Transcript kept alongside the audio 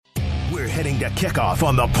heading to kickoff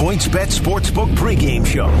on the PointsBet Sportsbook pregame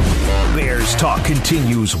show. Bears talk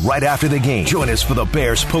continues right after the game. Join us for the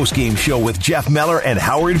Bears postgame show with Jeff Meller and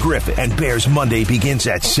Howard Griffin. And Bears Monday begins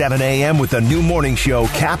at 7 a.m. with the new morning show,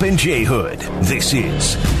 Cap and J Hood. This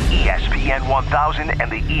is ESPN 1000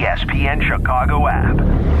 and the ESPN Chicago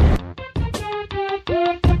app.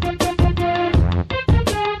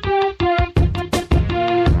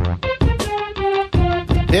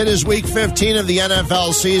 It is week 15 of the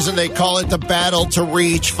NFL season. They call it the battle to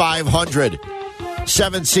reach 500.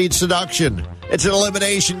 7-seed seduction. It's an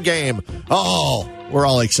elimination game. Oh, we're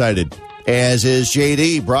all excited. As is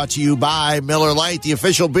JD, brought to you by Miller Lite, the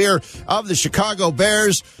official beer of the Chicago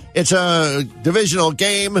Bears. It's a divisional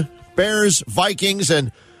game. Bears, Vikings,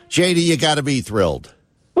 and JD, you got to be thrilled.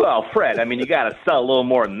 Well, Fred, I mean, you got to sell a little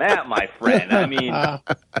more than that, my friend. I mean,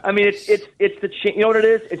 it's the you know what it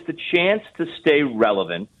is? It's the chance to stay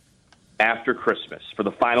relevant after Christmas for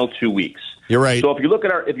the final 2 weeks. You're right. So if you look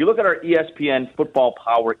at our ESPN Football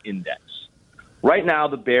Power Index, right now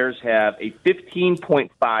the Bears have a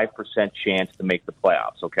 15.5% chance to make the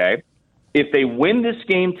playoffs. Okay, if they win this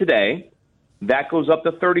game today, that goes up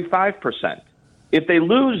to 35%. If they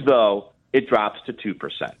lose, though, it drops to 2%.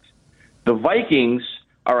 The Vikings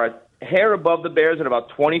are a hair above the Bears at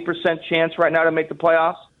about 20% chance right now to make the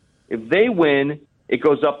playoffs. If they win, it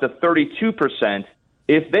goes up to 32%.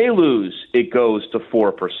 If they lose, it goes to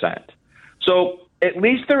 4%. So at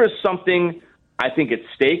least there is something, I think, at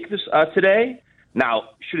stake today. Now,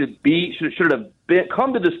 should it have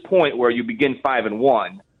come to this point where you begin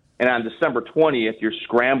 5-1, and on December 20th you're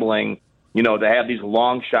scrambling, to have these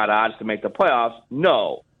long shot odds to make the playoffs?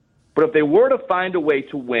 No. But if they were to find a way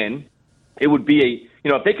to win, it would be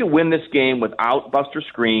if they could win this game without Buster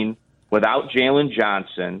Skrine, without Jalen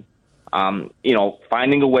Johnson,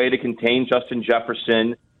 finding a way to contain Justin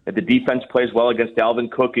Jefferson, if the defense plays well against Dalvin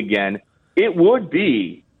Cook again, it would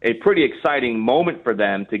be a pretty exciting moment for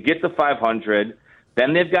them to get to 500.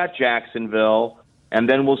 Then they've got Jacksonville, and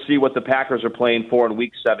then we'll see what the Packers are playing for in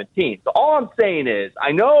Week 17. So all I'm saying is,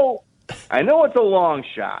 I know it's a long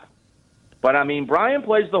shot, but I mean, Brian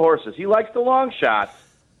plays the horses. He likes the long shots.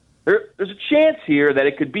 There's a chance here that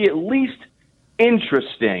it could be at least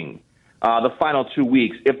interesting the final 2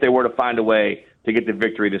 weeks if they were to find a way to get the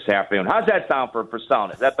victory this afternoon. How's that sound for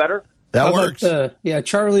selling? Is that better? That works.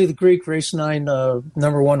 Charlie the Greek, race 9,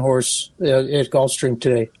 number 1 horse at Gulfstream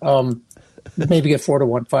today. Maybe get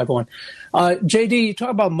 4-1, 5-1. JD, you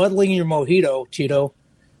talk about muddling your mojito, Tito.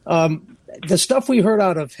 The stuff we heard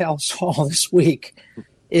out of Hal Hall this week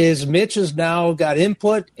is Mitch has now got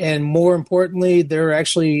input, and more importantly, they're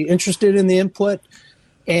actually interested in the input.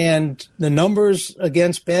 And the numbers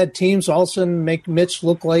against bad teams all of a sudden make Mitch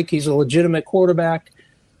look like he's a legitimate quarterback.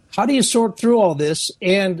 How do you sort through all this?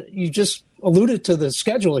 And you just alluded to the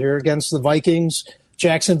schedule here against the Vikings,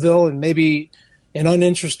 Jacksonville, and maybe an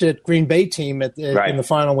uninterested Green Bay team in the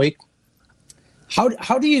final week.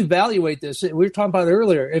 How do you evaluate this? We were talking about it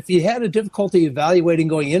earlier. If you had a difficulty evaluating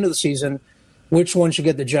going into the season, which one should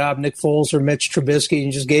get the job, Nick Foles or Mitch Trubisky, and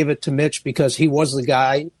you just gave it to Mitch because he was the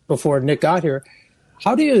guy before Nick got here.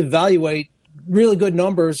 How do you evaluate really good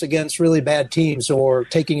numbers against really bad teams or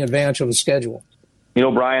taking advantage of a schedule?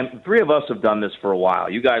 Brian, the three of us have done this for a while.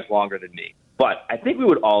 You guys longer than me. But I think we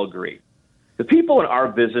would all agree. The people in our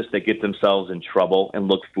business that get themselves in trouble and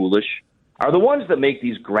look foolish are the ones that make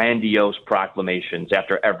these grandiose proclamations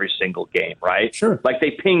after every single game, right? Sure. Like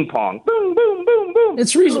they ping pong, boom, boom, boom, boom.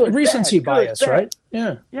 It's recency bias, right?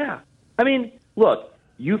 Yeah. Yeah. I mean, look,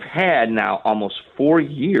 you've had now almost 4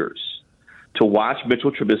 years to watch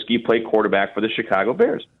Mitchell Trubisky play quarterback for the Chicago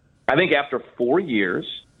Bears. I think after 4 years,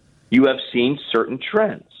 you have seen certain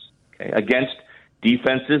trends. Okay? Against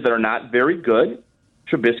defenses that are not very good,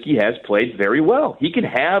 Trubisky has played very well. He can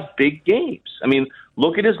have big games. I mean,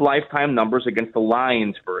 look at his lifetime numbers against the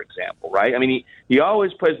Lions, for example, right? I mean, he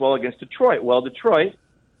always plays well against Detroit. Well, Detroit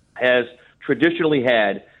has traditionally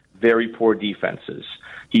had very poor defenses.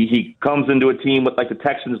 He comes into a team with like the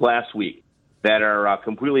Texans last week that are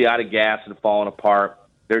completely out of gas and falling apart.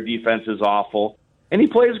 Their defense is awful, and he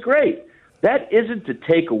plays great. That isn't to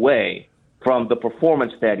take away from the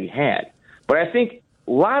performance that he had. But I think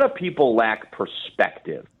a lot of people lack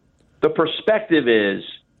perspective. The perspective is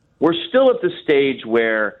we're still at the stage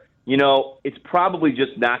where, it's probably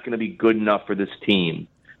just not going to be good enough for this team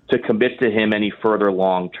to commit to him any further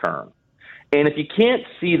long term. And if you can't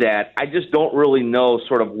see that, I just don't really know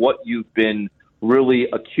sort of what you've been really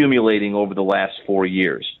accumulating over the last 4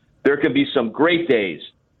 years. There could be some great days,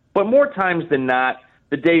 but more times than not,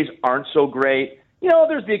 the days aren't so great.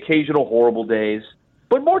 There's the occasional horrible days,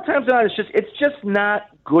 but more times than not, it's just not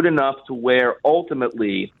good enough to where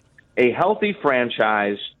ultimately a healthy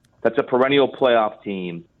franchise that's a perennial playoff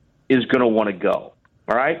team is going to want to go.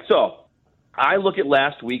 All right? So I look at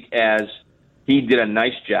last week as he did a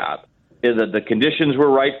nice job. The conditions were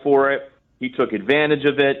right for it. He took advantage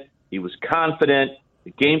of it. He was confident.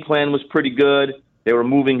 The game plan was pretty good. They were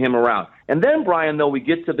moving him around. And then, Brian, though, we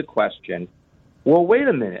get to the question, well, wait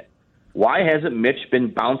a minute. Why hasn't Mitch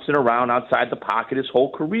been bouncing around outside the pocket his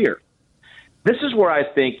whole career? This is where I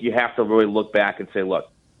think you have to really look back and say,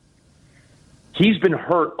 look, he's been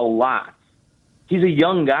hurt a lot. He's a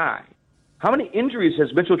young guy. How many injuries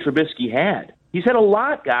has Mitchell Trubisky had? He's had a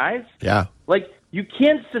lot, guys. Yeah. Like, you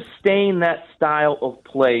can't sustain that style of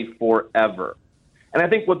play forever. And I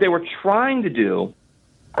think what they were trying to do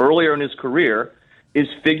earlier in his career is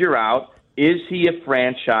figure out, is he a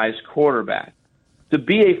franchise quarterback? To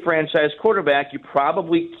be a franchise quarterback, you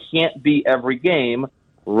probably can't be every game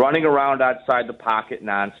running around outside the pocket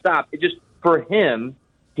nonstop. It just, for him,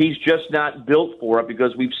 he's just not built for it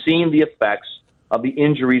because we've seen the effects of the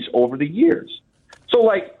injuries over the years. So,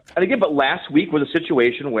 and again, but last week was a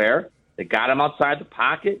situation where they got him outside the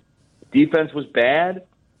pocket, the defense was bad,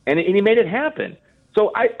 and he made it happen.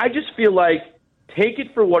 So I just feel like, take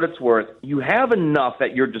it for what it's worth. You have enough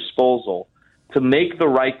at your disposal to make the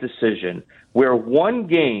right decision where one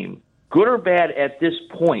game, good or bad at this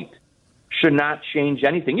point, should not change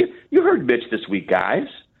anything. You heard Mitch this week, guys.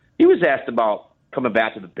 He was asked about coming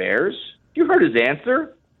back to the Bears. You heard his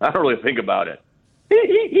answer. I don't really think about it.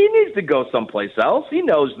 He needs to go someplace else. He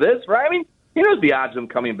knows this, right? I mean, he knows the odds of him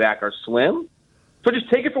coming back are slim. So just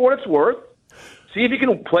take it for what it's worth. See if you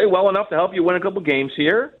can play well enough to help you win a couple games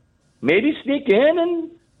here. Maybe sneak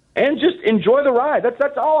in and just enjoy the ride.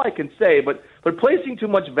 That's all I can say. But placing too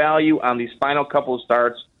much value on these final couple of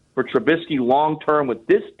starts for Trubisky long-term with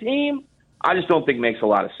this team, I just don't think makes a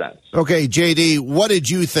lot of sense. Okay, JD, what did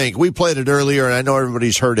you think? We played it earlier, and I know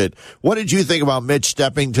everybody's heard it. What did you think about Mitch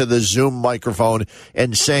stepping to the Zoom microphone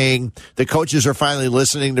and saying, the coaches are finally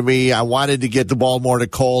listening to me. I wanted to get the ball more to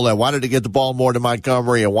Cole. I wanted to get the ball more to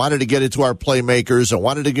Montgomery. I wanted to get it to our playmakers. I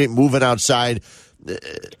wanted to get moving outside.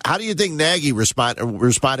 How do you think Nagy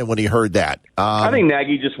responded when he heard that? I think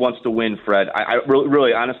Nagy just wants to win, Fred. I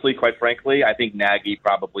really, honestly, quite frankly, I think Nagy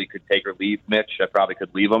probably could take or leave Mitch. I probably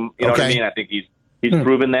could leave him. You know what I mean? I think he's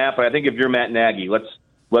proven that. But I think if you're Matt Nagy, let's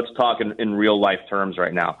talk in real life terms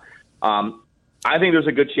right now. I think there's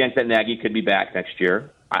a good chance that Nagy could be back next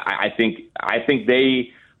year. I think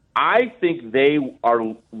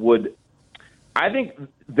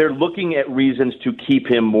they're looking at reasons to keep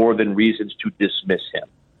him more than reasons to dismiss him.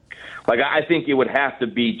 I think it would have to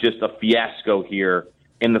be just a fiasco here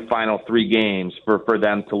in the final 3 games for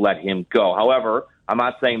them to let him go. However, I'm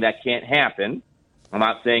not saying that can't happen. I'm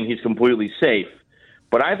not saying he's completely safe.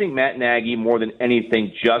 But I think Matt Nagy, more than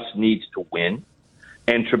anything, just needs to win.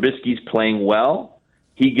 And Trubisky's playing well.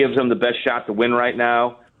 He gives them the best shot to win right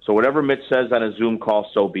now. So whatever Mitch says on a Zoom call,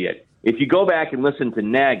 so be it. If you go back and listen to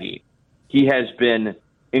Nagy, he has been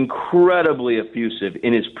incredibly effusive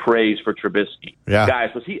in his praise for Trubisky. Yeah.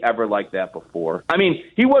 Guys, was he ever like that before? I mean,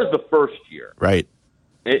 he was the first year. Right.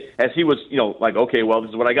 As he was, okay, well, this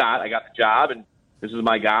is what I got. I got the job, and this is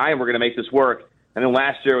my guy, and we're going to make this work. And then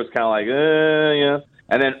last year it was kind of like, yeah.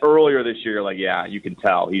 And then earlier this year, yeah, you can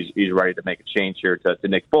tell he's ready to make a change here to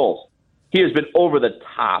Nick Foles. He has been over the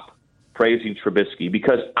top praising Trubisky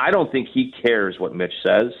because I don't think he cares what Mitch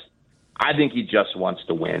says. I think he just wants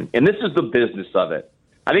to win. And this is the business of it.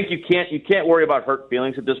 I think you can't worry about hurt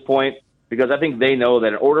feelings at this point because I think they know that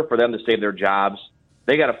in order for them to save their jobs,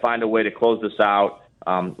 they got to find a way to close this out,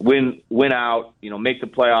 win out, make the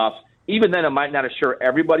playoffs. Even then, it might not assure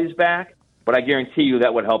everybody's back, but I guarantee you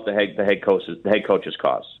that would help the head coach's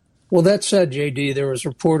cause. Well, that said, JD, there was a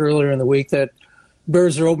report earlier in the week that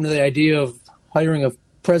Bears are open to the idea of hiring a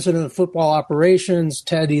president of football operations.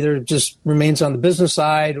 Ted either just remains on the business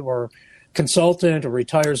side or consultant or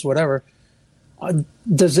retires, whatever. You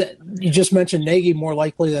just mentioned Nagy more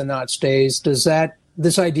likely than not stays. Does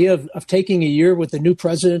this idea of taking a year with the new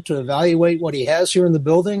president to evaluate what he has here in the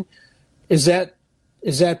building, is that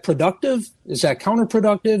productive? Is that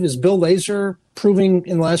counterproductive? Is Bill Lazor proving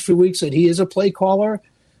in the last few weeks that he is a play caller?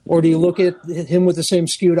 Or do you look at him with the same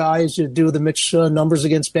skewed eye as you do the Mitch numbers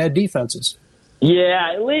against bad defenses?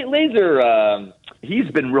 Yeah, Lazor, he's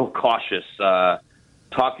been real cautious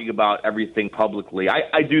talking about everything publicly.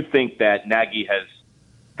 I do think that Nagy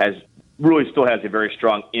has really still has a very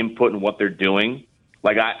strong input in what they're doing.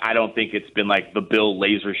 I don't think it's been like the Bill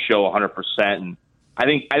Lazor show 100%. And I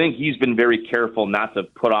think he's been very careful not to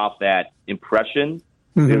put off that impression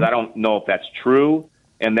because I don't know if that's true.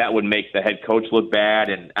 and that would make the head coach look bad.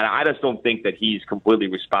 And I just don't think that he's completely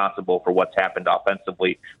responsible for what's happened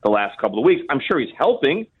offensively the last couple of weeks. I'm sure he's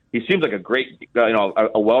helping. He seems like a great,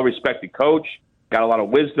 a well-respected coach, got a lot of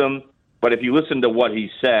wisdom. But if you listen to what he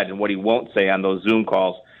said and what he won't say on those Zoom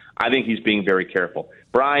calls, I think he's being very careful.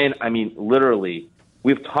 Brian, I mean, literally,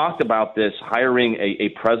 we've talked about this, hiring a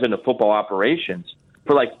president of football operations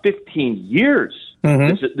for like 15 years.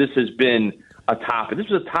 Mm-hmm. This has been a topic. This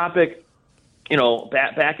was a topic,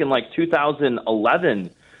 back in like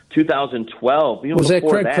 2011, 2012. Was that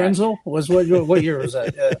Craig Krenzel? What year was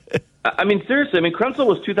that? Yeah. I mean, seriously. I mean, Krenzel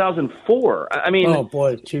was 2004. I mean, oh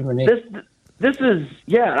boy, too many. This is,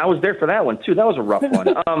 and I was there for that one too. That was a rough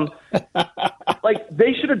one. Like,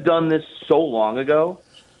 they should have done this so long ago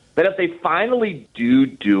that if they finally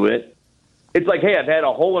do it, it's like, hey, I've had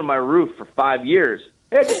a hole in my roof for 5 years.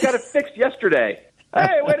 Hey, I just got it fixed yesterday.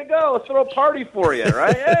 Hey, way to go. Let's throw a party for you,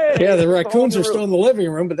 right? Hey, yeah, the raccoons are still in the living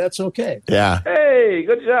room, but that's okay. Yeah. Hey,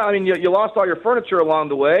 good job. I mean, you lost all your furniture along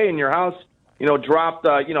the way, and your house, dropped,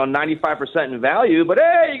 95% in value. But,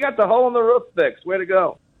 hey, you got the hole in the roof fixed. Way to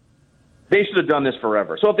go. They should have done this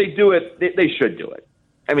forever. So if they do it, they should do it.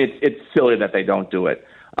 I mean, it's silly that they don't do it.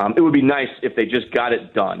 It would be nice if they just got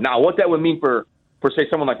it done. Now, what that would mean for say,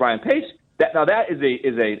 someone like Ryan Pace, that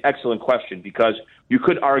is an excellent question, because you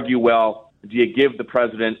could argue, well, do you give the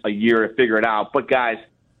president a year to figure it out? But, guys,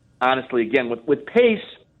 honestly, again, with Pace,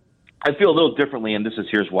 I feel a little differently, and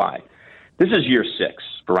here's why. This is year 6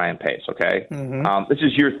 for Ryan Pace, okay? Mm-hmm. This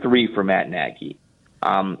is year 3 for Matt Nagy.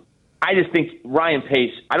 I just think Ryan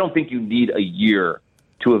Pace, I don't think you need a year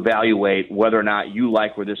to evaluate whether or not you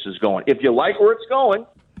like where this is going. If you like where it's going,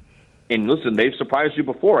 and listen, they've surprised you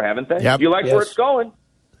before, haven't they? Yep. If you like where it's going,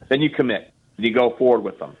 then you commit. You go forward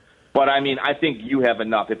with them. But, I mean, I think you have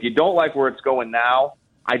enough. If you don't like where it's going now,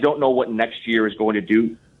 I don't know what next year is going to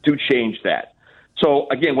do to change that. So,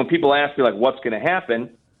 again, when people ask me, like, what's going to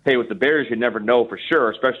happen, hey, with the Bears, you never know for sure,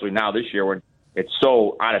 especially now this year when it's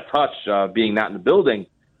so out of touch being not in the building.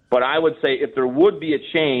 But I would say if there would be a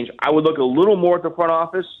change, I would look a little more at the front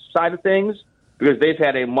office side of things, because they've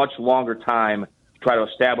had a much longer time to try to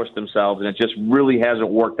establish themselves, and it just really hasn't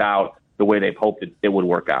worked out the way they've hoped it would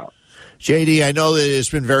work out. JD, I know that it's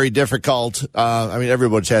been very difficult.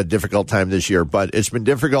 Everyone's had a difficult time this year, but it's been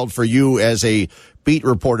difficult for you as a beat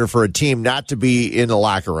reporter for a team not to be in the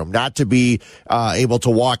locker room, not to be able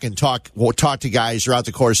to walk and talk to guys throughout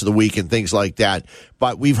the course of the week and things like that.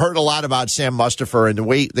 But we've heard a lot about Sam Mustipher and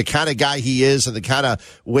the kind of guy he is and the kind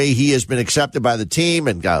of way he has been accepted by the team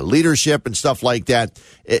and leadership and stuff like that.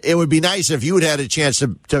 It would be nice if you had a chance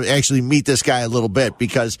to actually meet this guy a little bit,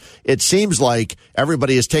 because it seems like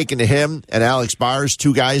everybody has taken to him and Alex Bars,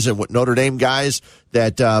 2 guys and Notre Dame guys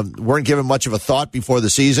that weren't given much of a thought before the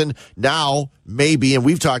season. Now, maybe, and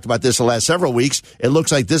we've talked about this the last several weeks, it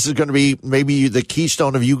looks like this is going to be maybe the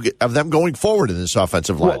keystone of them going forward in this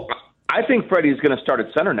offensive line. Well, I think Freddie's going to start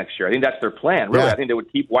at center next year. I think that's their plan. Really, yeah. I think they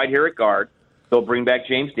would keep Whitehair at guard. They'll bring back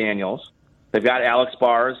James Daniels. They've got Alex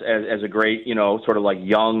Bars as a great, sort of like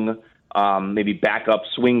young, maybe backup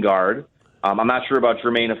swing guard. I'm not sure about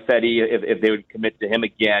Jermaine Ifedi if they would commit to him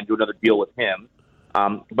again, do another deal with him.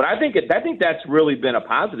 But I think that's really been a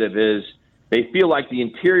positive, is they feel like the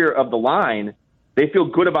interior of the line, they feel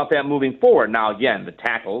good about that moving forward. Now, again, the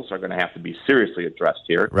tackles are going to have to be seriously addressed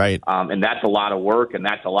here. Right. And that's a lot of work, and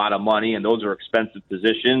that's a lot of money, and those are expensive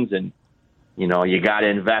positions. And, you got to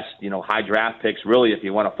invest, high draft picks, really, if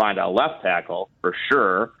you want to find a left tackle, for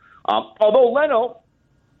sure. Although Leno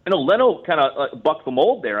kind of bucked the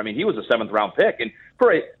mold there. I mean, he was a 7th-round pick. And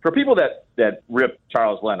for people that rip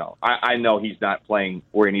Charles Leno, I know he's not playing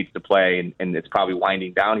where he needs to play, and it's probably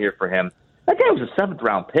winding down here for him. That guy was a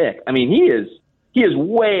 7th-round pick. I mean, he is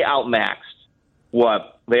way outmaxed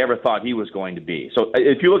what they ever thought he was going to be. So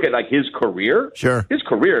if you look at, like, his career, sure, his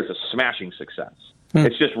career is a smashing success.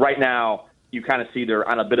 It's just right now you kind of see they're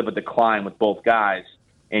on a bit of a decline with both guys,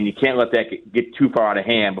 and you can't let that get too far out of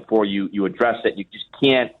hand before you address it. You just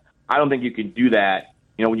can't. I don't think you can do that.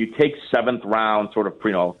 When you take 7th round sort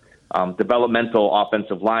of developmental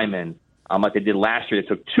offensive linemen, like they did last year, they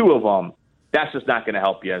took 2 of them. That's just not going to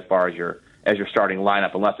help you as far as your starting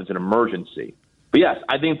lineup, unless it's an emergency. But yes,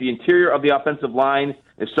 I think the interior of the offensive line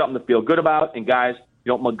is something to feel good about. And guys,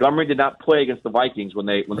 Montgomery did not play against the Vikings when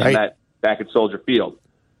they met back at Soldier Field.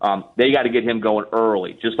 They got to get him going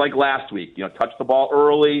early, just like last week. Touch the ball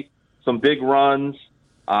early, some big runs,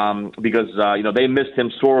 because they missed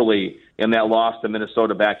him sorely in that loss to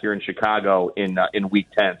Minnesota back here in Chicago in Week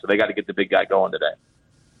 10. So they got to get the big guy going today.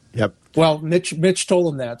 Yep. Well, Mitch told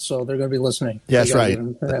them that, so they're going to be listening. That's right.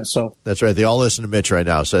 So that's right. They all listen to Mitch right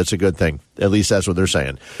now, so that's a good thing. At least that's what they're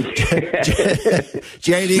saying.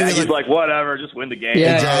 JD, he's like, whatever, just win the game.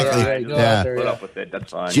 Yeah, exactly. Put up with it.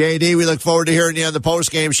 That's fine. JD, we look forward to hearing you on the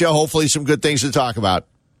post-game show. Hopefully some good things to talk about.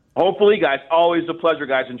 Hopefully, guys. Always a pleasure,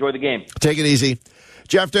 guys. Enjoy the game. Take it easy.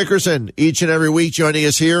 Jeff Dickerson, each and every week joining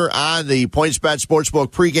us here on the PointsBet Sportsbook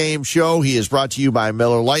pregame show. He is brought to you by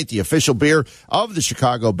Miller Lite, the official beer of the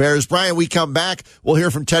Chicago Bears. Brian, we come back. We'll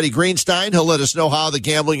hear from Teddy Greenstein. He'll let us know how the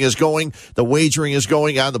gambling is going, the wagering is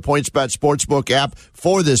going on the PointsBet Sportsbook app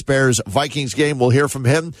for this Bears-Vikings game. We'll hear from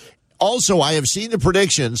him. Also, I have seen the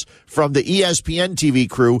predictions from the ESPN TV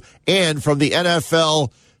crew and from the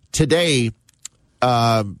NFL Today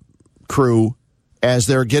crew as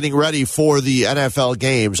they're getting ready for the NFL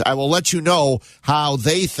games. I will let you know how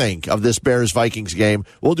they think of this Bears-Vikings game.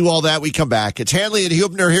 We'll do all that. We come back. It's Hanley and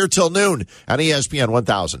Hubner here till noon on ESPN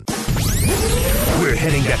 1000. We're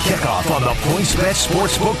heading to kickoff on the PointsBet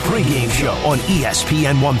Sportsbook pregame show on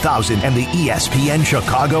ESPN 1000 and the ESPN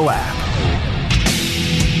Chicago app.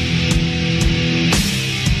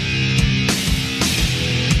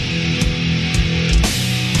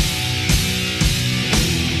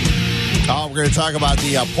 We're going to talk about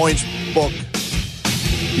the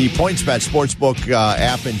PointsBet Sportsbook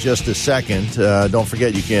app in just a second. Don't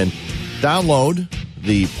forget you can download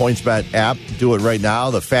the PointsBet app. Do it right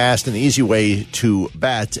now, the fast and easy way to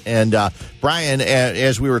bet. And Brian,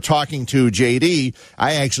 as we were talking to JD,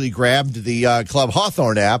 I actually grabbed the Club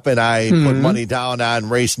Hawthorne app and I put money down on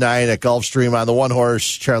race 9 at Gulfstream on the one horse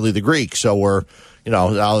Charlie the Greek. So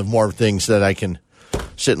I'll have more things that I can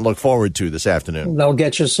sit and look forward to this afternoon. That'll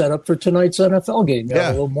get you set up for tonight's NFL game. You have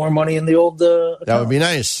a little more money in the old account. That would be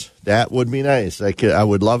nice. That would be nice. I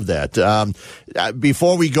would love that.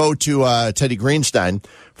 Before we go to Teddy Greenstein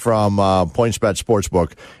from PointsBet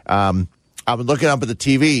Sportsbook, I've been looking up at the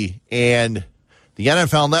TV, and the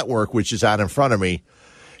NFL Network, which is out in front of me,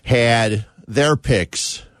 had their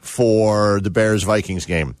picks for the Bears-Vikings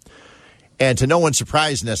game. And to no one's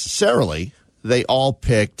surprise necessarily, they all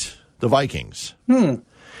picked the Vikings.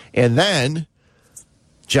 And then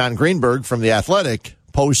John Greenberg from The Athletic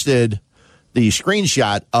posted the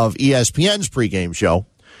screenshot of ESPN's pregame show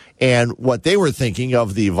and what they were thinking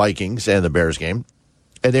of the Vikings and the Bears game.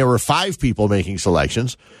 And there were 5 people making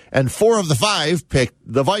selections, and 4 of the 5 picked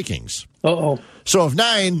the Vikings. Uh-oh. So of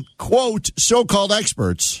 9, quote, so-called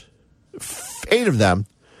experts, 8 of them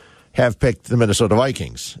have picked the Minnesota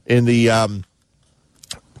Vikings. In the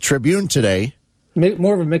Tribune today,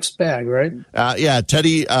 more of a mixed bag, right?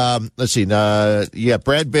 Teddy, let's see.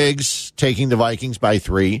 Brad Biggs taking the Vikings by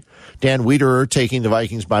 3. Dan Wiederer taking the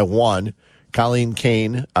Vikings by 1. Colleen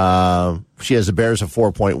Kane, she has the Bears a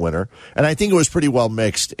 4-point winner. And I think it was pretty well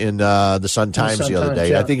mixed in the Sun-Times the other day.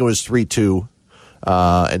 Yeah. I think it was 3-2,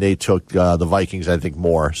 and they took the Vikings, I think,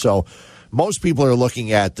 more. So most people are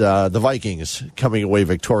looking at the Vikings coming away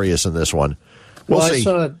victorious in this one. We'll see. I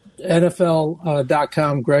saw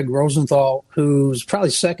NFL.com Greg Rosenthal, who's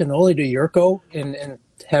probably second only to Yurko in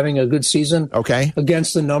having a good season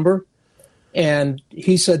against the number. And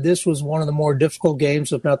he said this was one of the more difficult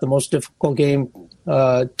games, if not the most difficult game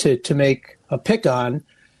to make a pick on,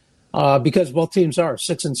 because both teams are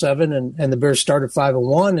 6-7, and the Bears started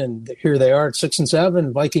 5-1, and here they are at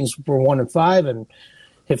 6-7. Vikings were 1-5, and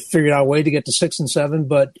have figured out a way to get to 6-7.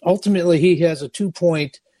 But ultimately, he has a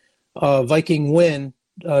 2-point Viking win.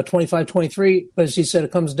 25-23, but as he said,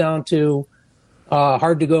 it comes down to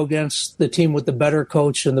hard to go against the team with the better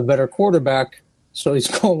coach and the better quarterback. So he's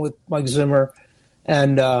going with Mike Zimmer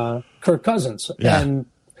and Kirk Cousins. Yeah. And,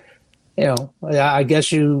 I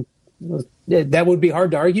guess that would be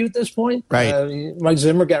hard to argue at this point. Right. Mike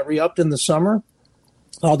Zimmer got re-upped in the summer,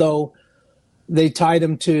 although they tied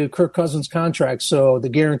him to Kirk Cousins' contract. So the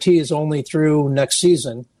guarantee is only through next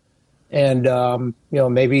season. And,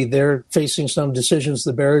 maybe they're facing some decisions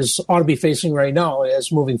the Bears ought to be facing right now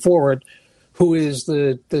as moving forward. Who is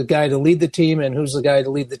the guy to lead the team and who's the guy to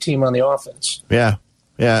lead the team on the offense? Yeah.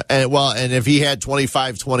 Yeah. And if he had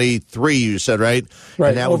 25-23, you said, right? Right.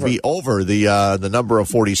 And that would be over the number of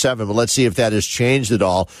 47. But let's see if that has changed at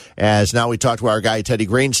all. As now we talk to our guy, Teddy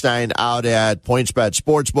Greenstein, out at PointsBet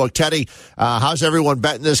Sportsbook. Teddy, how's everyone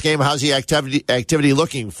betting this game? How's the activity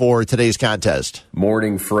looking for today's contest?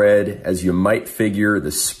 Morning, Fred. As you might figure,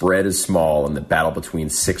 the spread is small in the battle between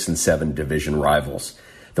 6 and 7 division rivals.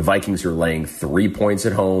 The Vikings are laying 3 points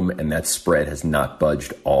at home, and that spread has not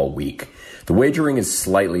budged all week. The wagering is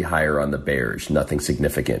slightly higher on the Bears, nothing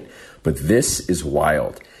significant. But this is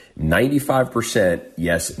wild. 95%,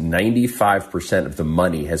 yes, 95% of the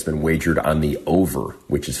money has been wagered on the over,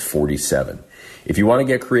 which is 47. If you want to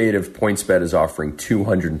get creative, PointsBet is offering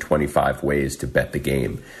 225 ways to bet the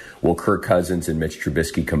game. Will Kirk Cousins and Mitch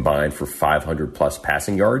Trubisky combine for 500-plus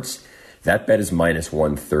passing yards? That bet is minus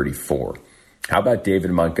 134. How about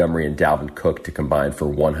David Montgomery and Dalvin Cook to combine for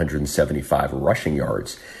 175 rushing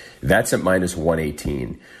yards? That's at minus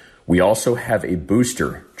 118. We also have a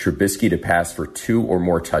booster, Trubisky to pass for 2 or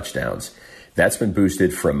more touchdowns. That's been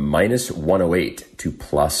boosted from minus 108 to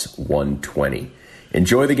plus 120.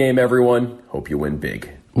 Enjoy the game, everyone. Hope you win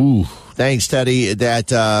big. Ooh, thanks, Teddy.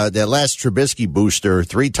 That last Trubisky booster,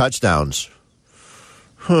 3 touchdowns.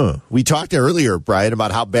 We talked earlier, Brian,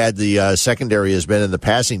 about how bad the secondary has been and the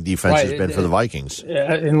passing defense has been for the Vikings.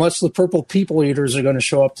 Unless the purple people eaters are going to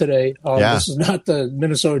show up today. This is not the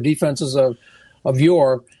Minnesota defenses of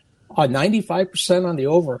yore. 95% on the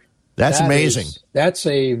over. That's amazing. That's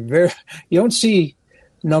a very – you don't see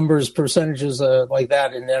percentages like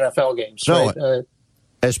that in NFL games. No, right?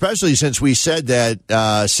 Especially since we said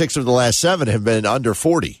that 6 of the last 7 have been under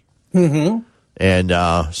 40. Mm-hmm.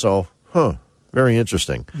 And very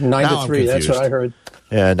interesting. 9-3, that's what I heard.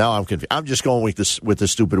 Yeah, now I'm confused. I'm just going with the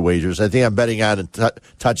stupid wagers. I think I'm betting on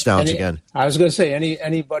touchdowns again. I was going to say,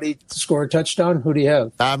 anybody to score a touchdown? Who do you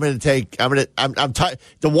have? I'm the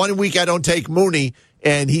 1 week I don't take Mooney,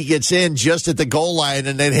 and he gets in just at the goal line,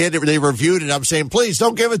 and then they reviewed it. I'm saying, please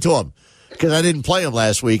don't give it to him, because I didn't play him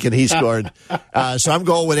last week, and he scored. So I'm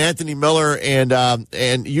going with Anthony Miller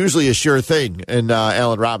and usually a sure thing, and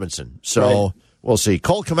Allen Robinson. So. Right. We'll see.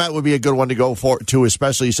 Cole Kmet would be a good one to go for, too,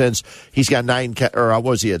 especially since he's got 7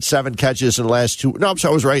 catches in the last 2. No, I'm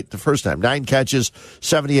sorry, I was right the first time. 9 catches,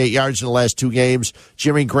 78 yards in the last 2 games.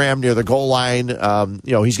 Jimmy Graham near the goal line.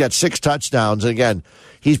 He's got 6 touchdowns. And again,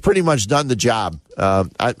 he's pretty much done the job.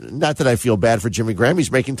 Not that I feel bad for Jimmy Graham.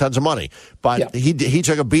 He's making tons of money. But he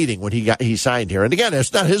took a beating when he signed here. And again,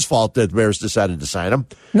 it's not his fault that the Bears decided to sign him.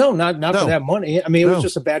 No, not for that money. I mean, it was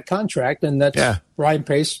just a bad contract, and that's Ryan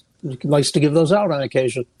Pace likes to give those out on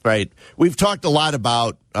occasion. Right. We've talked a lot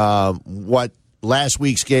about what last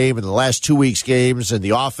week's game and the last 2 weeks' games and the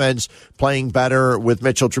offense playing better with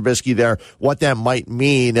Mitchell Trubisky there, what that might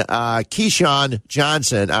mean. Keyshawn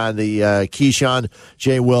Johnson on the Keyshawn,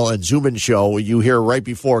 Jay Will, and Zubin show, you hear right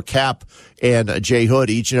before Cap and Jay Hood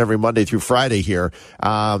each and every Monday through Friday here.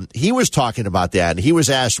 He was talking about that, and he was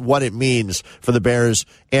asked what it means for the Bears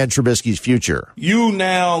and Trubisky's future. You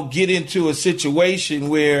now get into a situation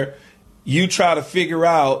where you try to figure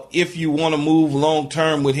out if you want to move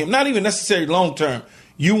long-term with him. Not even necessarily long-term.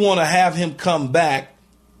 You want to have him come back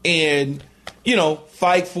and,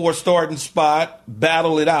 fight for a starting spot,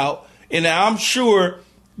 battle it out. And I'm sure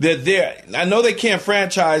that I know they can't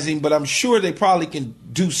franchise him, but I'm sure they probably can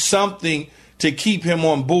do something to keep him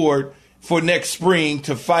on board for next spring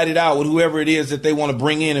to fight it out with whoever it is that they want to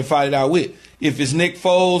bring in and fight it out with. If it's Nick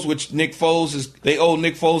Foles, which Nick Foles they owe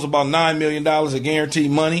Nick Foles about $9 million of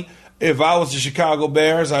guaranteed money. If I was the Chicago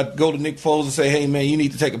Bears, I'd go to Nick Foles and say, hey, man, you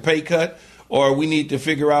need to take a pay cut, or we need to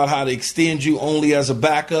figure out how to extend you only as a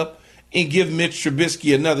backup and give Mitch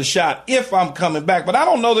Trubisky another shot if I'm coming back. But I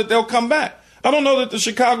don't know that they'll come back. I don't know that the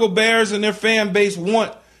Chicago Bears and their fan base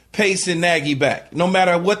want Pace and Nagy back, no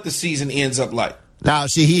matter what the season ends up like. Now,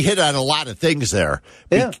 see, he hit on a lot of things there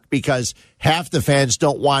because half the fans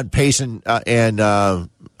don't want Pace and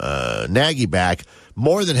Nagy back.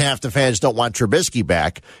 More than half the fans don't want Trubisky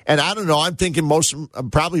back. And I don't know, I'm thinking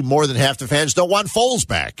probably more than half the fans don't want Foles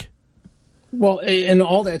back. Well, and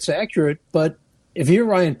all that's accurate, but if you're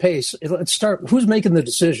Ryan Pace, let's start, who's making the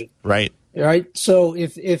decision? Right. Right. So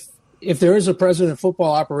if there is a president of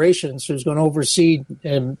football operations who's going to oversee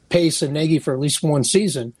Pace and Nagy for at least one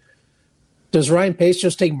season, does Ryan Pace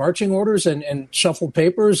just take marching orders and shuffle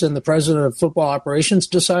papers, and the president of football operations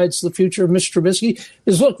decides the future of Mr. Trubisky?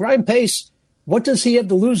 Because look, Ryan Pace, what does he have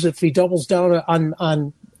to lose if he doubles down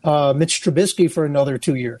on Mitch Trubisky for another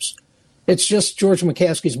 2 years? It's just George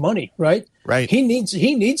McCaskey's money, right? Right. He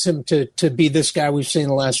needs him to be this guy we've seen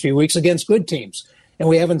the last few weeks against good teams, and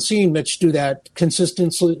we haven't seen Mitch do that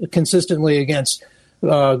consistently against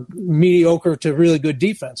mediocre to really good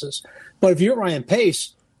defenses. But if you're Ryan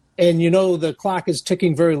Pace, and the clock is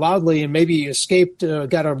ticking very loudly, and maybe you escaped,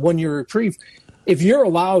 got a 1 year reprieve, if you're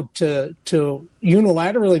allowed to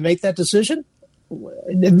unilaterally make that decision.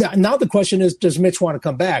 Now the question is, does Mitch want to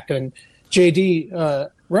come back? And JD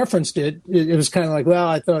referenced it. It was kind of like, well,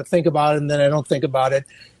 I think about it, and then I don't think about it.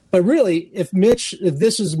 But really, if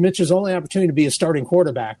this is Mitch's only opportunity to be a starting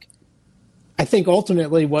quarterback, I think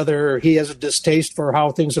ultimately, whether he has a distaste for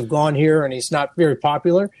how things have gone here and he's not very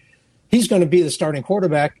popular, he's going to be the starting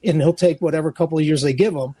quarterback, and he'll take whatever couple of years they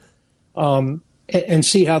give him and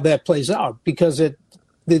see how that plays out. Because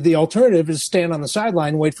The alternative is stand on the sideline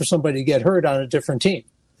and wait for somebody to get hurt on a different team.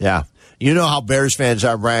 Yeah. You know how Bears fans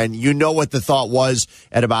are, Brian. You know what the thought was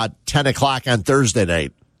at about 10 o'clock on Thursday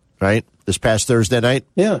night, right? This past Thursday night?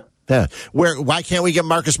 Yeah. Yeah. Why can't we get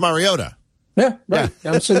Marcus Mariota? Yeah, right.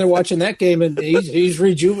 Yeah. I'm sitting there watching that game, and he's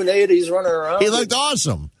rejuvenated. He's running around. He looked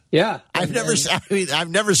awesome. Yeah. I've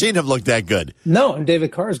never seen him look that good. No, and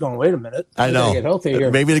David Carr's going, wait a minute. I know. Get healthy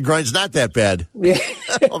here. Maybe the groin's not that bad. Yeah.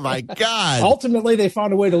 Oh, my God. Ultimately, they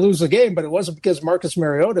found a way to lose the game, but it wasn't because Marcus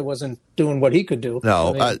Mariota wasn't doing what he could do.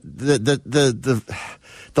 No. The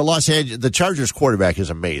Chargers quarterback is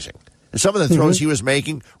amazing. And some of the throws he was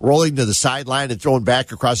making, rolling to the sideline and throwing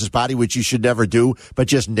back across his body, which you should never do, but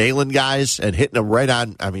just nailing guys and hitting them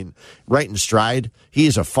right in stride. He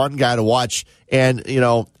is a fun guy to watch. And,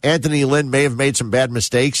 Anthony Lynn may have made some bad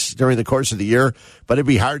mistakes during the course of the year, but it'd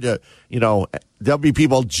be hard to, there'll be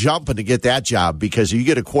people jumping to get that job because you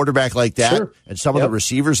get a quarterback like that and some of the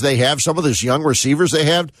receivers they have, some of those young receivers they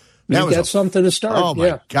have, you got something to start. Oh,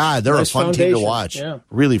 my God. They're nice a fun foundation. team to watch. Yeah.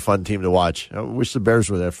 Really fun team to watch. I wish the Bears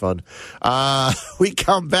were that fun. We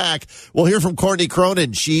come back. We'll hear from Courtney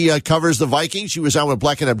Cronin. She covers the Vikings. She was on with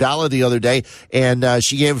Bleck and Abdallah the other day, and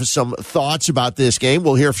she gave us some thoughts about this game.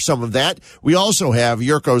 We'll hear some of that. We also have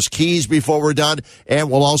Yurko's keys before we're done, and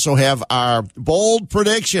we'll also have our bold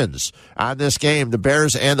predictions on this game, the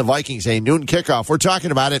Bears and the Vikings, a noon kickoff. We're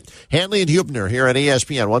talking about it. Hanley and Hubner here on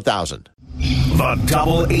ESPN 1000. The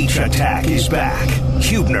Double H Attack is back.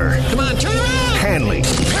 Hubner. Come on, turn around! Hanley.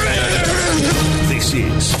 This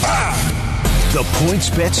is the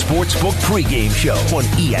PointsBet Sportsbook pregame show on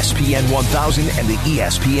ESPN 1000 and the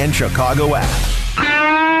ESPN Chicago app.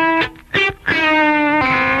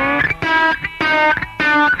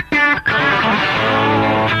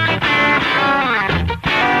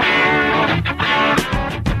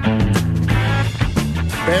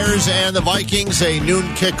 Bears and the Vikings, a noon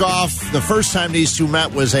kickoff. The first time these two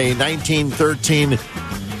met was a 1913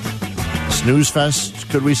 snooze fest,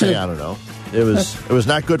 could we say? I don't know. It was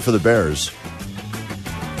not good for the Bears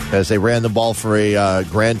as they ran the ball for a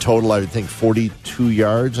grand total, I think, 42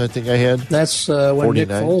 yards, I think I had. That's when 49.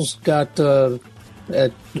 Nick Foles got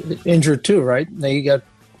injured too, right?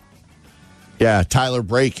 Yeah, Tyler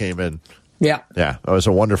Bray came in. Yeah, that was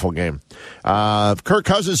a wonderful game. Kirk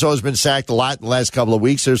Cousins, though, has been sacked a lot in the last couple of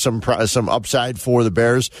weeks. There's some upside for the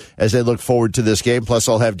Bears as they look forward to this game. Plus,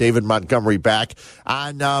 I'll have David Montgomery back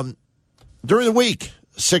on during the week,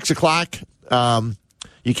 6 o'clock.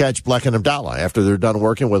 You catch Bleck and Abdallah after they're done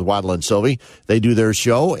working with Waddle and Sylvie. They do their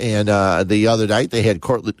show, and the other night they had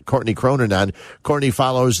Courtney Cronin on. Courtney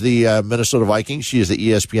follows the Minnesota Vikings. She is the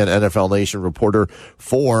ESPN NFL Nation reporter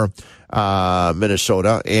for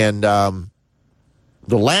Minnesota, and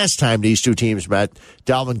the last time these two teams met,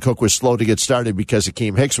 Dalvin Cook was slow to get started because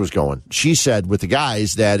Akeem Hicks was going. She said with the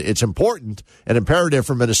guys that it's important and imperative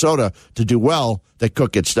for Minnesota to do well that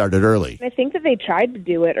Cook gets started early. I think that they tried to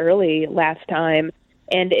do it early last time,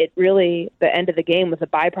 and it really, the end of the game was a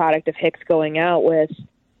byproduct of Hicks going out with,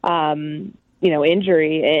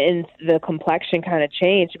 injury, and the complexion kind of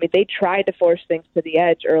changed. I mean, they tried to force things to the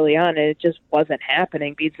edge early on, and it just wasn't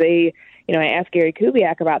happening because they, I asked Gary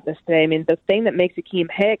Kubiak about this today. I mean, the thing that makes Akeem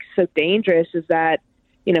Hicks so dangerous is that,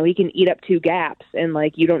 he can eat up two gaps and,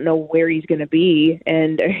 you don't know where he's going to be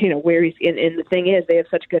and, where he's in. And the thing is, they have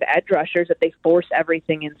such good edge rushers that they force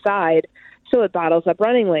everything inside. So it bottles up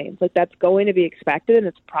running lanes. That's going to be expected, and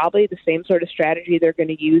it's probably the same sort of strategy they're going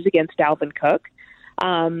to use against Dalvin Cook.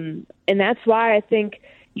 And that's why I think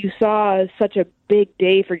you saw such a big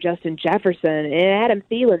day for Justin Jefferson and Adam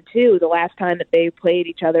Thielen, too, the last time that they played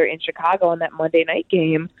each other in Chicago on that Monday night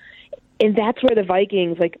game. And that's where the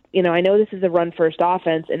Vikings, I know this is a run-first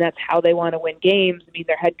offense, and that's how they want to win games. I mean,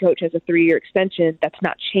 their head coach has a 3-year extension. That's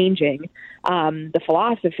not changing the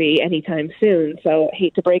philosophy anytime soon. So I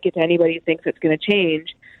hate to break it to anybody who thinks it's going to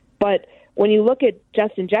change. But when you look at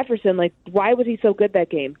Justin Jefferson, why was he so good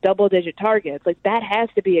that game? Double-digit targets. That has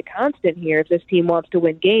to be a constant here if this team wants to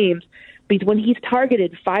win games. Because when he's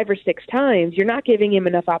targeted 5 or 6 times, you're not giving him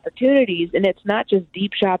enough opportunities, and it's not just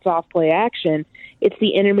deep shots off play action. It's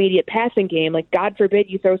the intermediate passing game. God forbid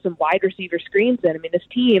you throw some wide receiver screens in. I mean, this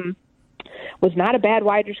team was not a bad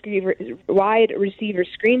wide receiver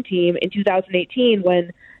screen team in 2018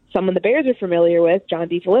 when someone the Bears are familiar with, John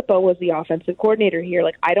DeFilippo, was the offensive coordinator here.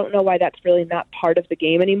 I don't know why that's really not part of the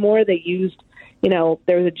game anymore. They used,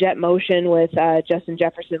 there was a jet motion with Justin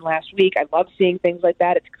Jefferson last week. I love seeing things like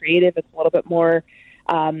that. It's creative. It's a little bit more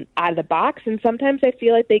out of the box. And sometimes I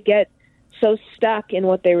feel like they get so stuck in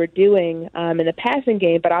what they were doing in the passing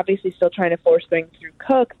game, but obviously still trying to force things through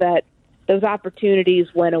Cook, that those opportunities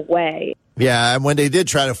went away. Yeah, and when they did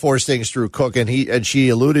try to force things through Cook, and she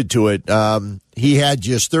alluded to it, he had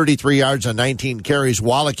just 33 yards on 19 carries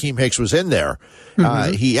while Akeem Hicks was in there.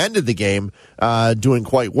 He ended the game doing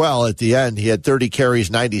quite well at the end. He had 30 carries,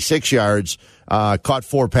 96 yards, caught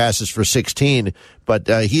 4 passes for 16. But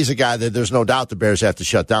he's a guy that there's no doubt the Bears have to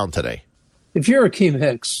shut down today. If you're Akeem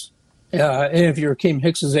Hicks, and if you're Akeem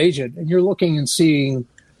Hicks' agent, and you're looking and seeing,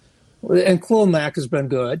 and Khalil Mack has been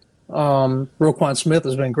good, Roquan Smith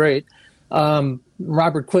has been great,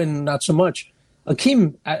 Robert Quinn not so much.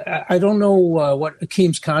 Akeem, I don't know what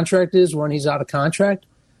Akeem's contract is when he's out of contract,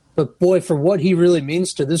 but boy, for what he really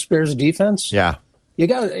means to this Bears defense, yeah, you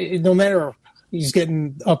got, no matter he's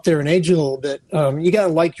getting up there in age a little bit, you got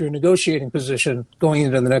to like your negotiating position going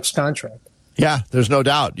into the next contract. Yeah, there's no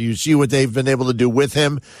doubt. You see what they've been able to do with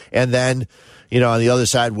him, and then, on the other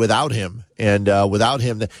side without him. And without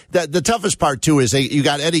him, the toughest part, too, is you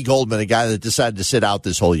got Eddie Goldman, a guy that decided to sit out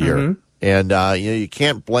this whole year. Mm-hmm. And, you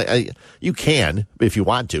can't blame, you can if you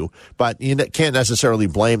want to, but you can't necessarily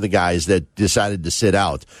blame the guys that decided to sit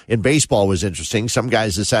out. In baseball, it was interesting. Some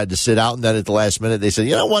guys decided to sit out, and then at the last minute, they said,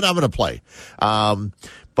 you know what, I'm going to play.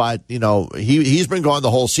 But, he's been gone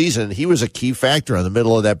the whole season. He was a key factor in the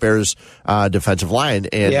middle of that Bears defensive line.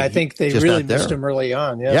 And I think they really missed him early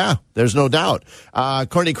on. Yeah, there's no doubt.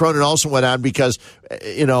 Courtney Cronin also went on because,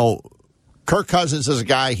 Kirk Cousins is a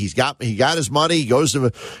guy, he got his money. He goes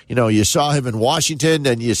to, you saw him in Washington,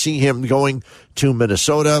 and you see him going to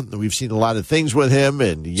Minnesota. We've seen a lot of things with him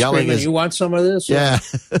and yelling. You want some of this? Yeah.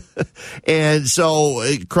 And so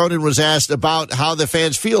Cronin was asked about how the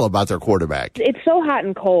fans feel about their quarterback. It's so hot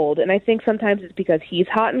and cold, and I think sometimes it's because he's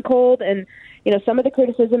hot and cold, and, some of the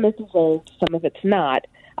criticism is deserved, some of it's not.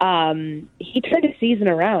 He turned his season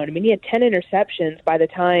around. I mean, he had 10 interceptions by the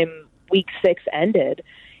time Week 6 ended.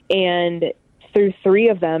 And through 3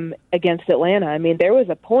 of them against Atlanta, I mean, there was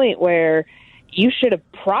a point where you should have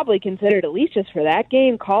probably considered, at least just for that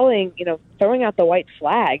game, throwing out the white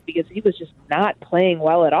flag because he was just not playing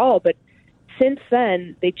well at all. But since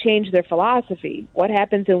then, they changed their philosophy. What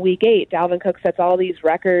happens in Week 8? Dalvin Cook sets all these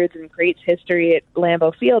records and creates history at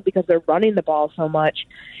Lambeau Field because they're running the ball so much.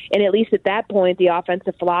 And at least at that point, the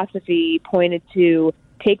offensive philosophy pointed to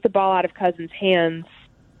take the ball out of Cousins' hands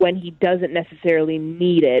when he doesn't necessarily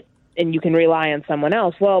need it and you can rely on someone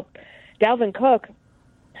else. Well, Dalvin Cook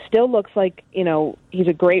still looks like, he's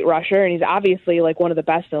a great rusher, and he's obviously like one of the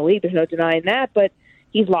best in the league. There's no denying that, but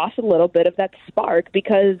he's lost a little bit of that spark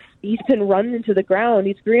because he's been run into the ground.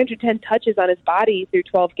 He's 310 touches on his body through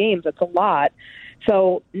 12 games. That's a lot.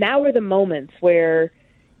 So now are the moments where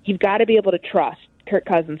you've got to be able to trust Kirk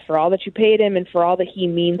Cousins for all that you paid him and for all that he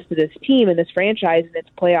means to this team and this franchise and its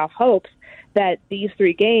playoff hopes, that these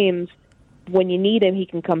 3 games, when you need him, he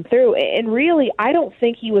can come through. And really, I don't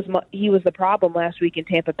think he was the problem last week in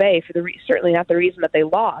Tampa Bay, for certainly not the reason that they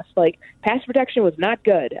lost. Like, pass protection was not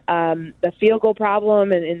good. The field goal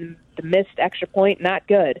problem and the missed extra point, not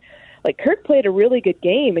good. Like, Kirk played a really good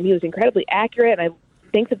game, and he was incredibly accurate, and I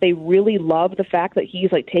think that they really love the fact that he's,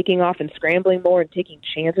 taking off and scrambling more and taking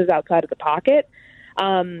chances outside of the pocket.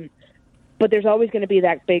 But there's always going to be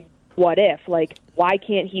that big what if, why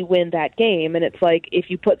can't he win that game? And it's if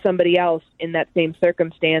you put somebody else in that same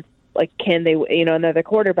circumstance, can they, another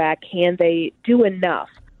quarterback, can they do enough?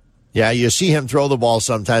 Yeah, you see him throw the ball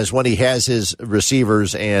sometimes when he has his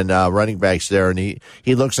receivers and running backs there, and he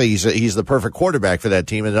looks like he's the perfect quarterback for that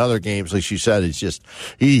team. In other games, like you said, it's just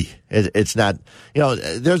it's not.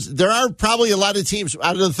 There are probably a lot of teams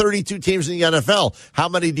out of the 32 teams in the NFL. How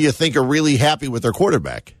many do you think are really happy with their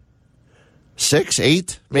quarterback? 6,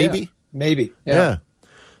 8, maybe? Yeah, maybe. Yeah.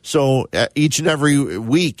 So each and every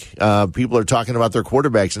week, people are talking about their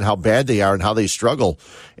quarterbacks and how bad they are and how they struggle.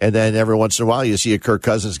 And then every once in a while, you see a Kirk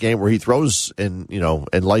Cousins game where he throws and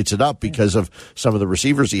lights it up because of some of the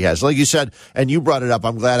receivers he has. Like you said, and you brought it up.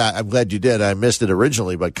 I'm glad you did. I missed it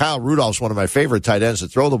originally, but Kyle Rudolph's one of my favorite tight ends to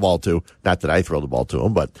throw the ball to. Not that I throw the ball to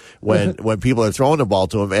him, but when people are throwing the ball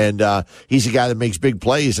to him, and he's a guy that makes big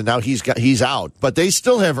plays, and now he's out. But they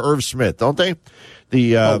still have Irv Smith, don't they?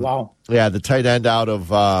 Wow. Yeah, the tight end out of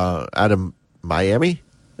Miami.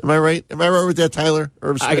 Am I right? Am I right with that, Tyler?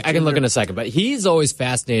 I can look in a second, but he's always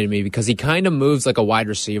fascinated me because he kind of moves like a wide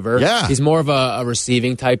receiver. Yeah. He's more of a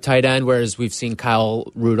receiving type tight end, whereas we've seen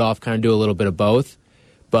Kyle Rudolph kind of do a little bit of both.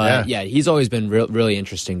 But yeah, he's always been really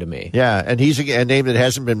interesting to me. Yeah, and he's a name that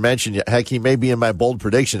hasn't been mentioned yet. Heck, he may be in my bold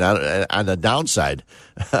prediction on the downside.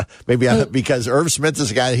 Maybe because Irv Smith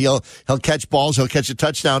is a guy, he'll catch balls, he'll catch a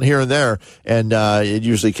touchdown here and there, and it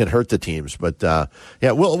usually can hurt the teams. But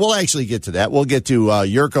yeah, we'll actually get to that. We'll get to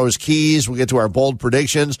Yurko's keys. We'll get to our bold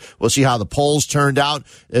predictions. We'll see how the polls turned out.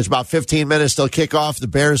 There's about 15 minutes till kickoff. The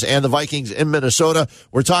Bears and the Vikings in Minnesota.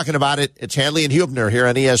 We're talking about it. It's Hanley and Hubner here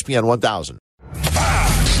on ESPN 1000.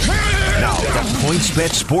 Now, the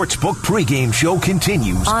PointsBet Sportsbook pregame show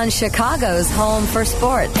continues on Chicago's home for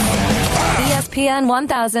sports, ESPN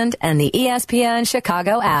 1000 and the ESPN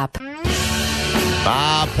Chicago app.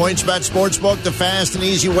 PointsBet Sportsbook, the fast and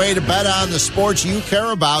easy way to bet on the sports you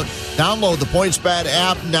care about. Download the PointsBet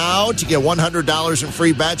app now to get $100 in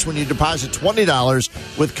free bets when you deposit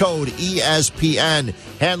 $20 with code ESPN.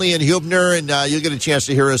 Hanley and Hubner, and you'll get a chance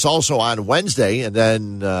to hear us also on Wednesday, and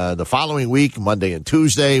then the following week, Monday and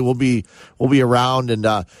Tuesday, we'll be around. And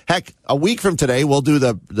heck, a week from today, we'll do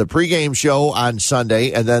the pregame show on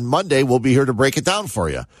Sunday, and then Monday we'll be here to break it down for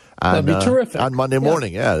you. That'd be terrific. On Monday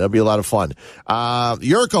morning. Yeah, that'll be a lot of fun.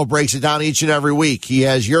 Yurko breaks it down each and every week. He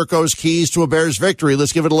has Yurko's keys to a Bears victory.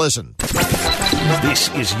 Let's give it a listen. This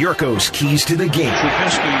is Yurko's keys to the game.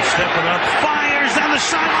 Trubisky stepping up, fires down the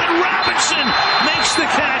sideline. Robinson makes the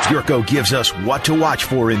catch. Yurko gives us what to watch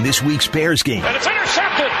for in this week's Bears game. And it's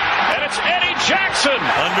intercepted. And it's Eddie Jackson.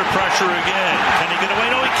 Under pressure again. Can he get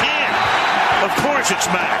away? No, he can't. Of course it's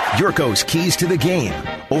Mac. Yurko's keys to the game.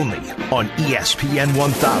 Only on ESPN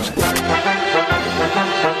 1000. Well,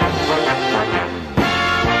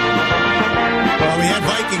 we had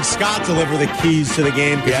Viking Scott deliver the keys to the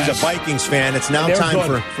game because he's a Vikings fan. It's now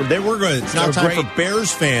time for they were good. It's now time for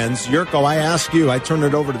Bears fans. Yurko, I ask you, I turn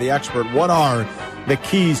it over to the expert. What are the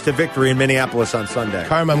keys to victory in Minneapolis on Sunday?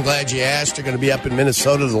 Carm, I'm glad you asked. They're going to be up in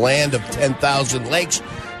Minnesota, the land of 10,000 lakes,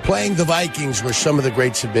 playing the Vikings, where some of the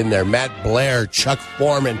greats have been there. Matt Blair, Chuck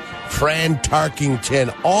Foreman, Fran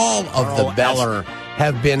Tarkington, all of the best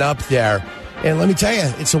have been up there. And let me tell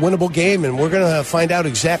you, it's a winnable game, and we're going to find out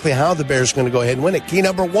exactly how the Bears are going to go ahead and win it. Key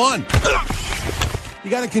number one, you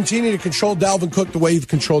got to continue to control Dalvin Cook the way you've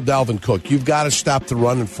controlled Dalvin Cook. You've got to stop the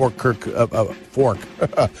run and force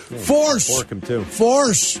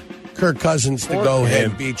Kirk Cousins to go ahead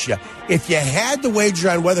and beat you. If you had the wager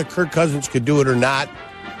on whether Kirk Cousins could do it or not,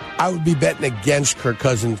 I would be betting against Kirk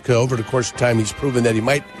Cousins, because over the course of time he's proven that he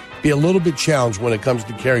might be a little bit challenged when it comes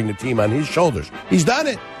to carrying the team on his shoulders. He's done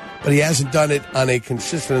it, but he hasn't done it on a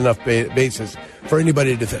consistent enough basis for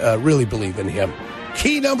anybody to really believe in him.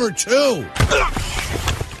 Key number two.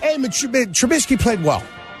 Hey, Trubisky played well.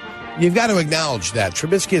 You've got to acknowledge that.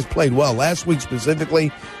 Trubisky has played well. Last week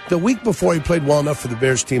specifically, the week before, he played well enough for the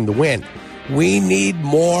Bears team to win. We need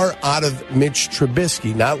more out of Mitch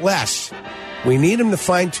Trubisky, not less. We need him to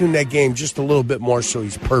fine-tune that game just a little bit more so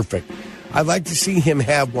he's perfect. I'd like to see him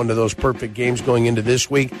have one of those perfect games going into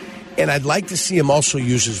this week, and I'd like to see him also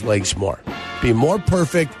use his legs more. Be more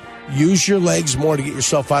perfect, use your legs more to get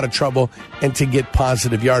yourself out of trouble and to get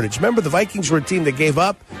positive yardage. Remember, the Vikings were a team that gave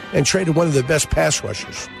up and traded one of the best pass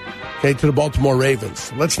rushers, to the Baltimore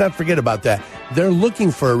Ravens. Let's not forget about that. They're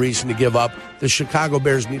looking for a reason to give up. The Chicago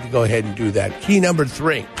Bears need to go ahead and do that. Key number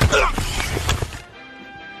three.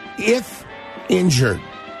 If injured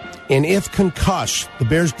and if concussed, the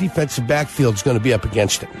Bears' defensive backfield is going to be up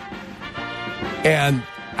against it. And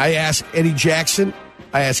I asked Eddie Jackson,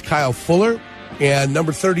 I asked Kyle Fuller, and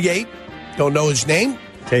number 38, don't know his name.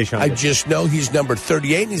 Tayshaun. I just know he's number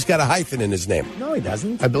 38, and he's got a hyphen in his name. No, he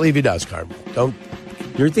doesn't. I believe he does, Carmen. Don't.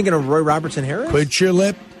 You're thinking of Roy Robertson Harris? Quit your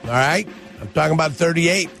lip, all right? I'm talking about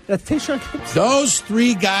 38. That's Tayshaun. Those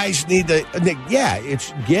three guys need to,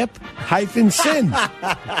 it's Gip-Sin.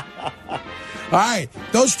 All right,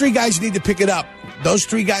 those three guys need to pick it up. Those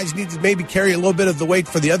three guys need to maybe carry a little bit of the weight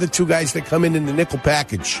for the other two guys that come in the nickel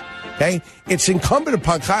package. Okay? It's incumbent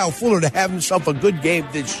upon Kyle Fuller to have himself a good game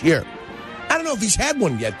this year. I don't know if he's had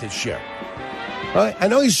one yet this year. I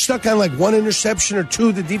know he's stuck on like one interception or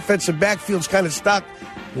two. The defensive backfield's kind of stuck.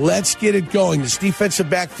 Let's get it going. This defensive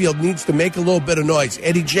backfield needs to make a little bit of noise.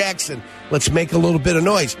 Eddie Jackson, let's make a little bit of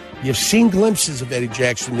noise. You've seen glimpses of Eddie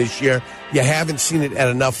Jackson this year. You haven't seen it at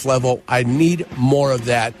enough level. I need more of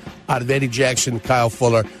that out of Eddie Jackson, Kyle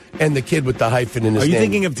Fuller, and the kid with the hyphen in his name. Are you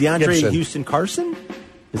thinking of DeAndre Gibson. Houston Carson?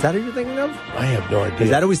 Is that who you're thinking of? I have no idea. Is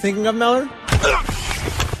that who he's thinking of, Meller?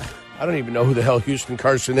 I don't even know who the hell Houston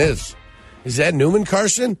Carson is. Is that Newman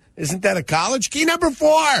Carson? Isn't that a college? Key number 4.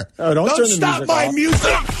 Oh, don't stop my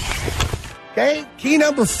music. Okay? Key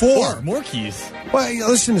number 4. More keys. Well,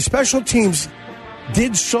 listen, the special teams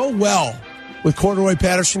did so well with Corduroy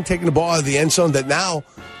Patterson taking the ball out of the end zone that now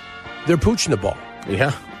they're pooching the ball.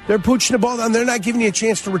 Yeah. They're pooching the ball down. They're not giving you a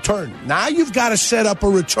chance to return. Now you've got to set up a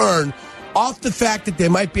return off the fact that they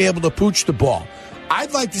might be able to pooch the ball.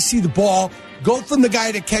 I'd like to see the ball go from the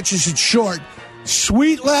guy that catches it short,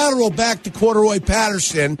 sweet lateral back to Corduroy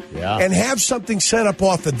Patterson, and have something set up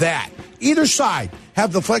off of that. Either side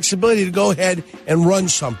have the flexibility to go ahead and run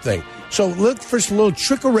something. So look for some little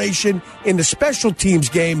trickeration in the special teams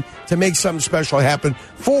game to make something special happen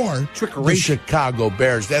for the Chicago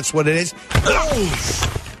Bears. That's what it is. Those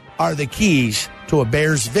are the keys to a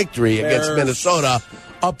Bears victory against Minnesota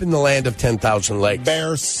up in the land of 10,000 lakes.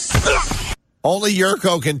 Bears. Only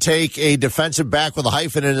Yurko can take a defensive back with a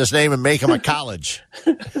hyphen in his name and make him a college.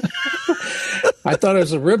 I thought it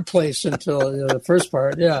was a rib place until the first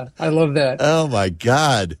part. Yeah, I love that. Oh, my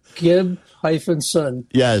God. Gibb-Son.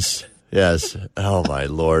 Yes. Oh, my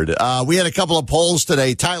Lord. We had a couple of polls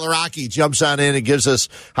today. Tyler Aki jumps on in and gives us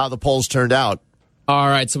how the polls turned out. All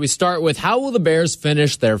right, so we start with how will the Bears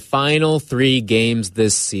finish their final 3 games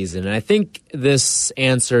this season? And I think this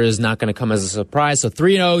answer is not going to come as a surprise. So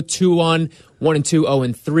 3-0, 2-1, 1-2,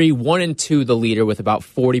 0-3, 1-2 the leader with about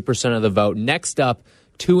 40% of the vote. Next up,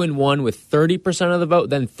 2-1 with 30% of the vote.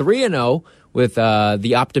 Then 3-0 with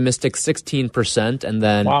the optimistic 16%, and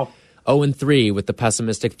then 0-3 with the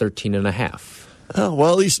pessimistic 13.5%. Oh,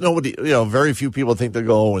 well, at least nobody, very few people think they'll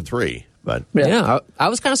go 0-3. But yeah, I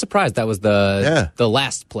was kind of surprised that was the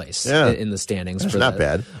last place in the standings. That's for not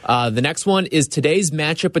bad. The next one is today's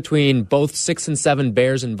matchup between both 6 and 7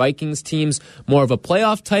 Bears and Vikings teams. More of a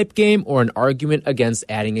playoff type game or an argument against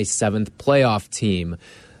adding a 7th playoff team?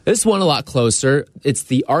 This one a lot closer. It's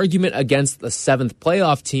the argument against the 7th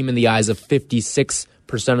playoff team in the eyes of 56%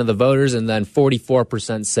 of the voters, and then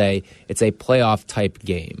 44% say it's a playoff type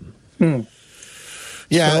game.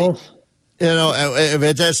 Yeah.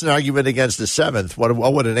 If that's an argument against the 7th, what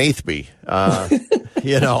would an 8th be?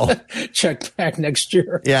 Check back next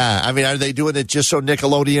year. Yeah. I mean, are they doing it just so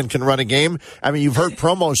Nickelodeon can run a game? I mean, you've heard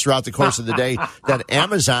promos throughout the course of the day that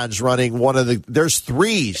Amazon's running there's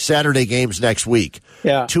 3 Saturday games next week.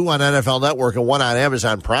 Yeah. 2 on NFL Network and 1 on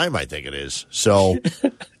Amazon Prime, I think it is. So,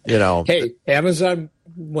 Hey, Amazon,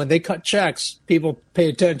 when they cut checks, people pay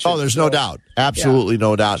attention. Oh, there's no doubt. Absolutely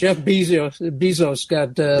no doubt. Jeff Bezos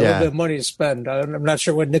got a little bit of money to spend. I'm not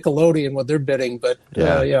sure what Nickelodeon, what they're bidding, but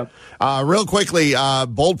real quickly,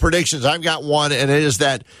 bold predictions. I've got one, and it is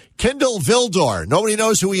that Kindle Vildor. Nobody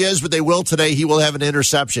knows who he is, but they will today. He will have an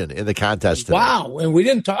interception in the contest today. Wow, and we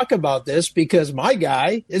didn't talk about this because my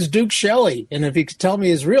guy is Duke Shelley, and if you could tell me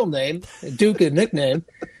his real name, Duke, a nickname,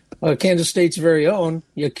 Kansas State's very own,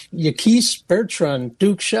 Yaquise Bertrand,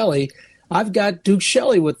 Duke Shelley. I've got Duke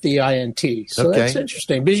Shelley with the INT, so that's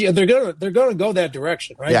interesting. They're going to go that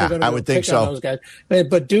direction, right? Yeah, they're gonna I would think so. Those guys.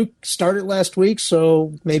 But Duke started last week,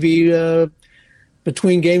 so maybe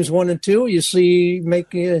between games 1 and 2, you see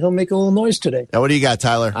he'll make a little noise today. Now, what do you got,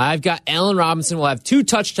 Tyler? I've got Allen Robinson will have 2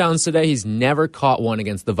 touchdowns today. He's never caught one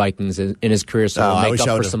against the Vikings in his career, so he'll make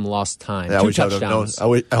up for some lost time. 2 touchdowns.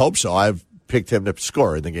 I hope so. I've picked him to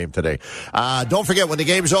score in the game today. Don't forget, when the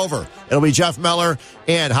game's over, it'll be Jeff Meller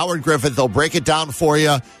and Howard Griffith. They'll break it down for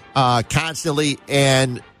you constantly,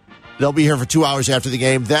 and they'll be here for 2 hours after the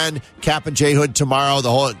game. Then Cap and J Hood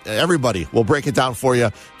tomorrow. Everybody will break it down for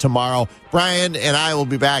you tomorrow. Brian and I will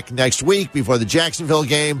be back next week before the Jacksonville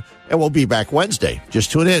game, and we'll be back Wednesday.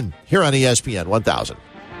 Just tune in here on ESPN 1000.